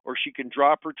 1,200 or she can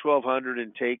drop her 1,200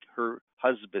 and take her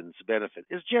husband's benefit.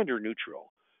 It's gender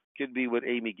neutral. Could be what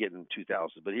Amy getting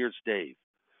 2,000, but here's Dave.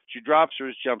 She drops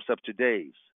hers, jumps up to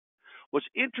Dave's. What's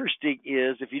interesting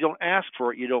is if you don't ask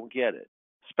for it, you don't get it.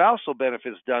 Spousal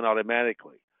benefit is done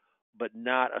automatically, but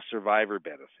not a survivor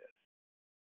benefit.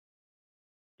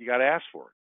 You got to ask for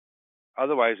it.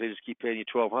 Otherwise, they just keep paying you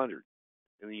 1,200,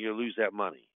 and then you lose that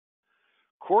money.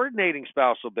 Coordinating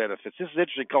spousal benefits. This is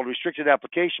interesting, called restricted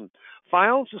application.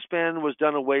 File and suspend was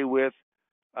done away with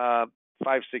 5-6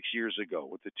 years ago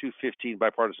with the 2015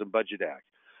 Bipartisan Budget Act.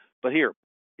 But here,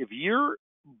 if you're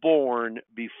born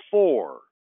before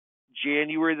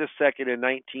January the 2nd of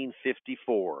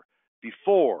 1954,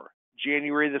 before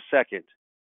January the 2nd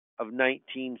of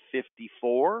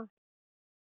 1954,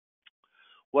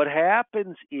 what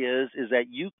happens is that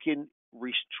you can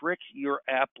restrict your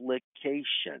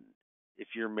application if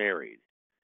you're married.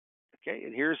 Okay,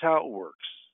 and here's how it works.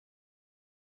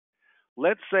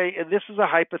 Let's say, and this is a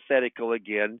hypothetical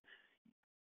again,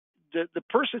 the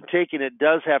person taking it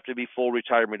does have to be full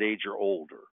retirement age or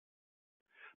older.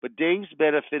 But Dave's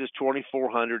benefit is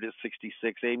 2,400 at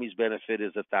 66. Amy's benefit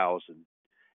is 1,000.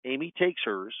 Amy takes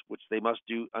hers, which they must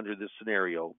do under this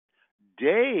scenario.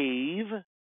 Dave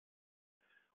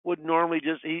would normally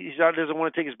he doesn't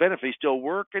want to take his benefit. He's still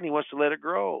working. He wants to let it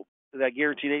grow. That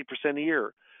guaranteed 8% a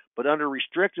year. But under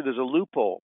restricted, there's a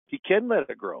loophole. He can let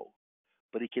it grow,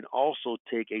 but he can also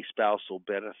take a spousal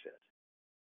benefit.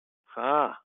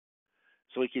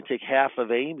 So he can take half of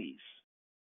Amy's.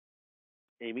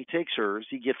 Amy takes hers.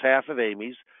 He gets half of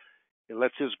Amy's. It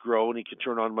lets his grow, and he can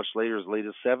turn on much later, as late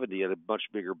as 70, at a much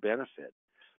bigger benefit.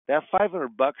 That $500,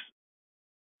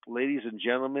 ladies and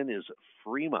gentlemen, is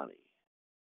free money.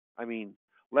 I mean,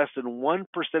 less than 1%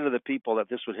 of the people that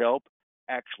this would help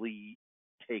actually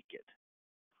take it.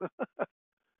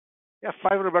 Yeah,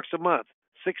 $500 a month,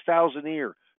 $6,000 a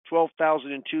year, $12,000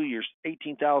 in 2 years,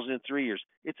 $18,000 in 3 years.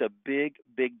 It's a big,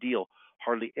 big deal.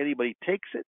 Hardly anybody takes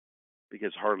it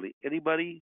because hardly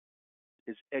anybody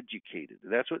is educated.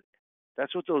 And that's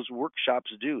what those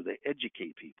workshops do. They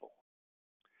educate people.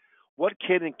 What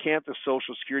can and can't the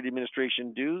Social Security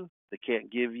Administration do? They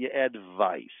can't give you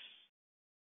advice.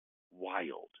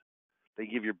 Wild. They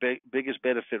give your biggest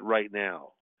benefit right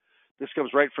now. This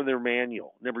comes right from their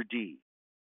manual. Number D,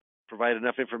 provide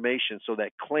enough information so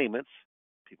that claimants,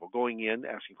 people going in,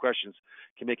 asking questions,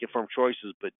 can make informed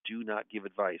choices, but do not give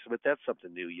advice. But that's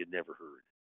something new you'd never heard.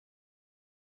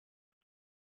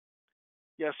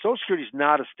 Yeah, Social Security is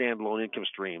not a standalone income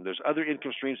stream. There's other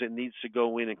income streams that needs to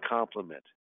go in and complement.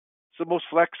 It's the most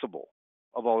flexible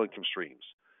of all income streams,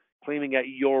 claiming at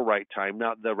your right time,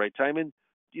 not the right time. And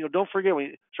don't forget,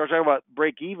 we start talking about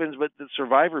break evens, but the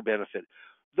survivor benefit.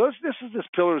 This is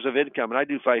pillars of income, and I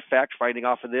do fact finding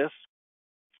off of this.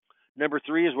 Number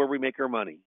 3 is where we make our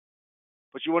money.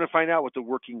 But you want to find out what the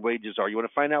working wages are. You want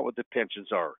to find out what the pensions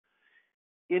are.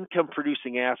 Income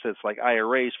producing assets like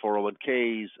IRAs,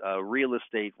 401ks, real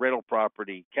estate, rental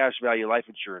property, cash value life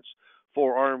insurance,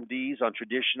 4 RMDs on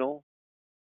traditional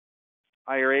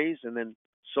IRAs, and then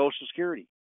Social Security.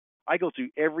 I go through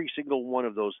every single one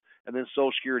of those, and then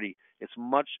Social Security. It's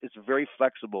very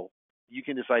flexible. You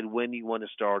can decide when you want to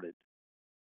start it.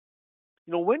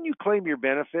 When you claim your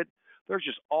benefit, there's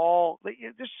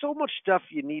so much stuff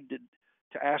you need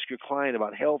to ask your client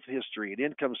about health history and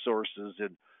income sources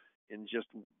and just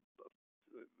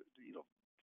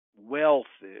wealth.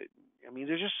 I mean,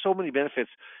 there's just so many benefits.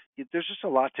 There's just a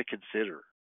lot to consider.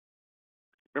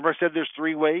 Remember I said there's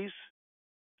 3 ways?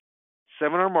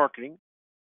 Seminar marketing,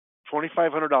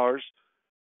 $2,500,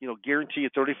 guarantee you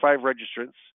 35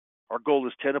 registrants. Our goal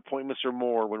is 10 appointments or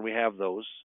more when we have those.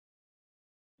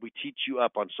 We teach you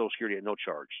up on Social Security at no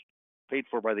charge, paid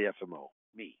for by the FMO,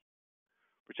 me.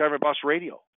 Retirement Boss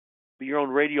Radio. Be your own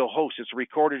radio host. It's a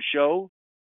recorded show.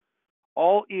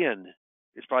 All in,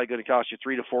 it's probably going to cost you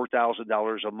 $3,000 to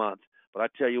 $4,000 a month. But I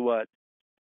tell you what,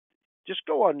 just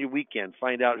go on your weekend,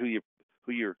 find out who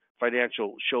your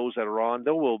financial shows that are on.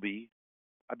 There will be.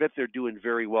 I bet they're doing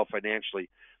very well financially.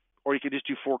 Or you could just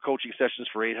do 4 coaching sessions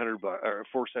for $800, or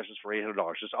 4 sessions for $800,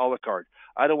 just a la carte.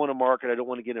 I don't want to market. I don't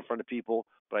want to get in front of people,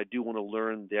 but I do want to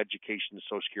learn the education of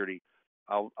Social Security.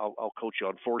 I'll coach you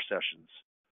on 4 sessions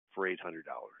for $800.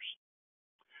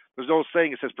 There's no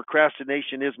saying. It says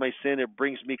procrastination is my sin. It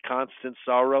brings me constant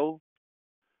sorrow.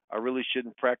 I really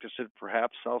shouldn't practice it.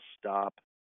 Perhaps I'll stop.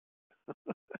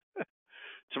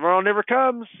 Tomorrow never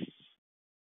comes.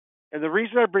 And the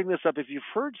reason I bring this up, if you've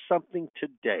heard something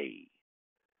today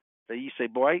that you say,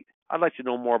 boy, I'd like to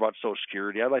know more about Social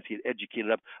Security. I'd like to get educated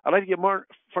up. I'd like to get more in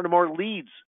front of more leads.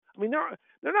 I mean, there are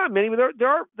not many, but there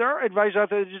are advisors out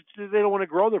there that just they don't want to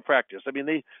grow their practice. I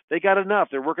mean, they got enough.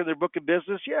 They're working their book of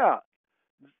business. Yeah,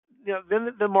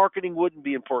 then the marketing wouldn't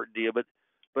be important to you.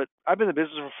 But I've been in the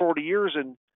business for 40 years,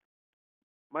 and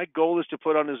my goal is to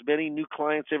put on as many new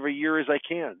clients every year as I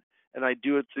can, and I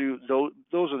do it through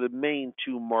those are the main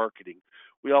two marketing.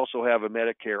 We also have a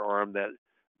Medicare arm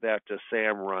that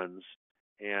Sam runs,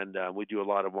 and we do a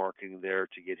lot of marketing there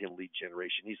to get him lead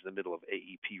generation. He's in the middle of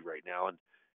AEP right now and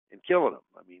killing them.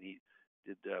 I mean, he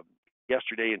did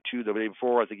yesterday and two the day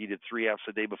before. I think he did 3 apps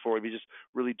a day before. He's just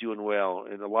really doing well,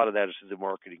 and a lot of that is the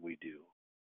marketing we do.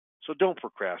 So don't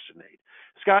procrastinate,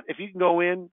 Scott. If you can go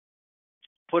in,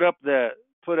 put up the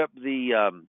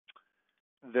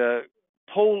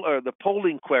poll or the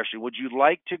polling question. Would you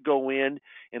like to go in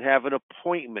and have an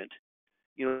appointment?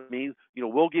 You know what I mean?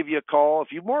 We'll give you a call.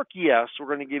 If you mark yes, we're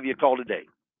going to give you a call today,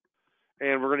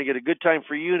 and we're going to get a good time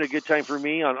for you and a good time for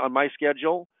me on my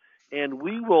schedule, and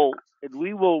we will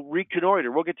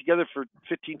reconnoiter. We'll get together for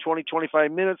 15, 20,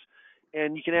 25 minutes,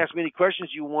 and you can ask me any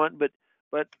questions you want. But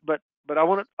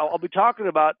I'll be talking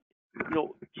about,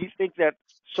 do you think that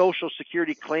Social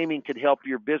Security claiming could help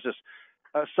your business?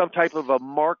 Some type of a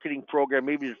marketing program,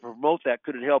 maybe to promote that,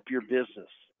 could it help your business?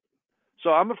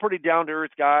 So I'm a pretty down to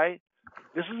earth guy.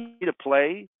 This is easy to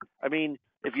play. I mean,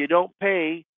 if you don't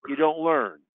pay, you don't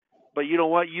learn. But you know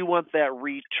what? You want that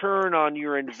return on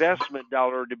your investment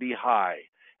dollar to be high.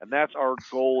 And that's our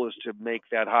goal, is to make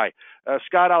that high.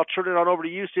 Scott, I'll turn it on over to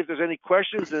you, see if there's any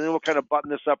questions, and then we'll kind of button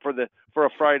this up for a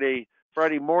Friday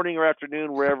morning or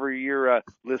afternoon, wherever you're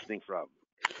listening from.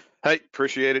 Hey,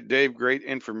 appreciate it, Dave. Great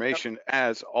information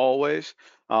as always.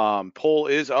 Poll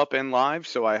is up and live,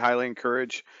 so I highly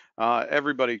encourage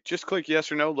everybody, just click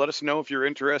yes or no. Let us know if you're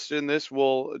interested in this.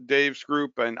 Dave's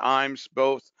group and IMS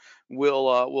both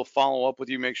will follow up with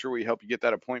you, make sure we help you get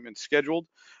that appointment scheduled.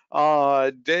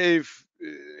 Dave,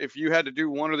 if you had to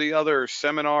do one or the other,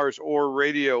 seminars or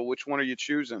radio, which one are you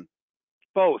choosing?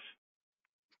 Both.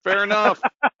 Fair enough.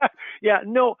 Yeah,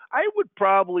 no, I would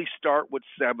probably start with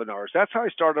seminars. That's how I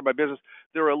started my business.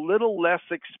 They're a little less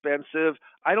expensive.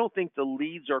 I don't think the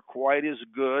leads are quite as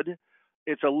good.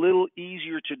 It's a little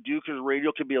easier to do because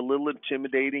radio can be a little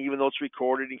intimidating, even though it's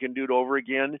recorded. You can do it over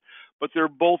again. But they're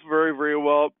both very, very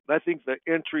well. I think the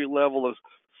entry level of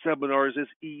seminars is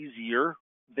easier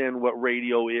than what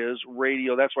radio is.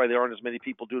 Radio, that's why there aren't as many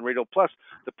people doing radio. Plus,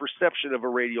 the perception of a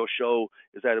radio show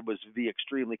is that it was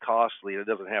extremely costly, and it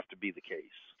doesn't have to be the case.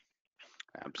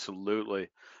 Absolutely.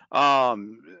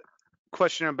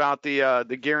 Question about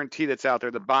the guarantee that's out there,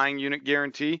 the buying unit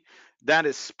guarantee. That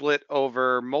is split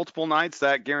over multiple nights.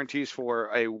 That guarantees for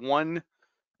a one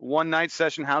night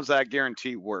session. How's that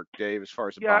guarantee work, Dave, as far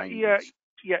as the buying units?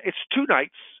 Yeah. It's 2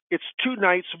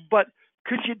 nights. But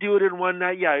could you do it in one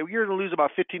night? Yeah, you're going to lose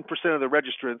about 15% of the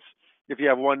registrants if you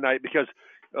have one night because,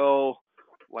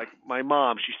 like my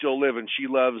mom, she's still living. She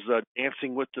loves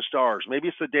Dancing with the Stars. Maybe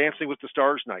it's the Dancing with the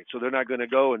Stars night, so they're not going to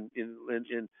go and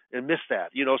miss that.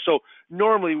 So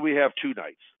normally we have 2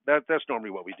 nights. That's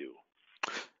normally what we do.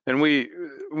 And we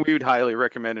would highly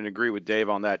recommend and agree with Dave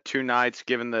on that. 2 nights,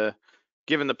 given the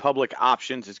public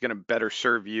options, is going to better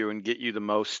serve you and get you the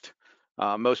most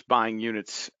buying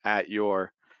units at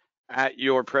your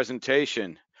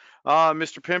presentation.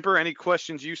 Mr. Pimper, any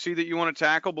questions you see that you want to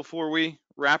tackle before we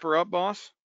wrap her up, boss?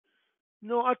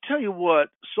 No, I'll tell you what,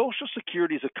 Social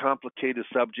Security is a complicated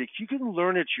subject. You can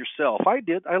learn it yourself. I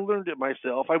did. I learned it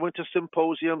myself. I went to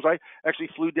symposiums. I actually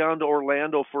flew down to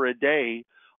Orlando for a day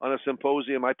on a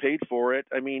symposium. I paid for it.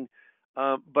 I mean,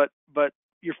 but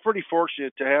you're pretty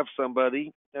fortunate to have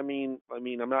somebody. I mean,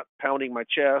 I'm not pounding my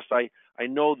chest. I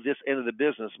know this end of the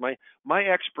business. My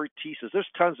expertise is there's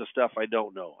tons of stuff I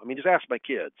don't know. I mean, just ask my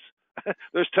kids.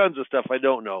 There's tons of stuff I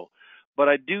don't know, but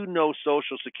I do know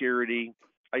Social Security.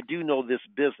 I do know this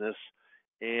business,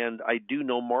 and I do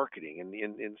know marketing.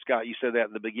 And Scott, you said that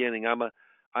in the beginning.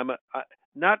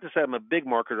 Not to say I'm a big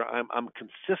marketer. I'm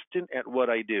consistent at what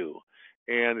I do,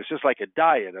 and it's just like a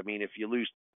diet. I mean,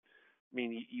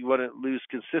 you want to lose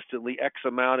consistently X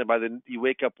amount, and by then you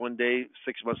wake up one day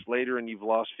 6 months later and you've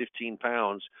lost 15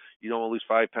 pounds. You don't want to lose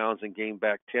 5 pounds and gain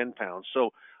back 10 pounds. So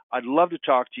I'd love to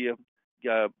talk to you.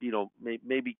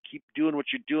 Maybe keep doing what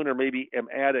you're doing, or maybe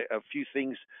add a few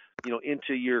things,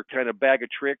 into your kind of bag of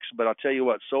tricks. But I'll tell you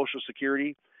what, Social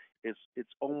Security it's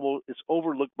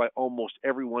overlooked by almost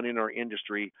everyone in our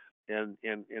industry. And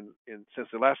since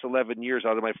the last 11 years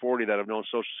out of my 40 that I've known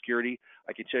Social Security,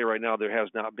 I can tell you right now there has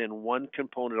not been one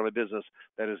component of my business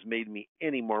that has made me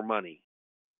any more money,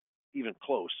 even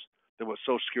close, than what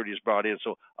Social Security has brought in.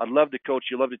 So I'd love to coach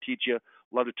you, love to teach you,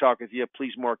 love to talk with you.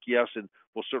 Please mark yes, and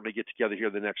we'll certainly get together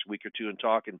here the next week or two and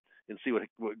talk and see what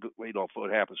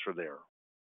happens from there.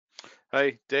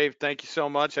 Hey, Dave, thank you so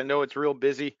much. I know it's real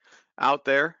busy out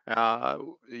there.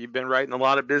 You've been writing a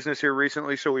lot of business here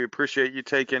recently, so we appreciate you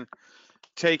taking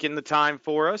the time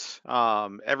for us.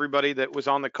 Everybody that was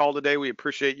on the call today, we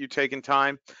appreciate you taking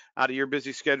time out of your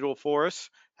busy schedule for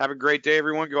us. Have a great day,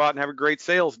 everyone. Go out and have a great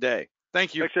sales day.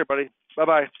 Thank you. Thanks, everybody.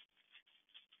 Bye-bye.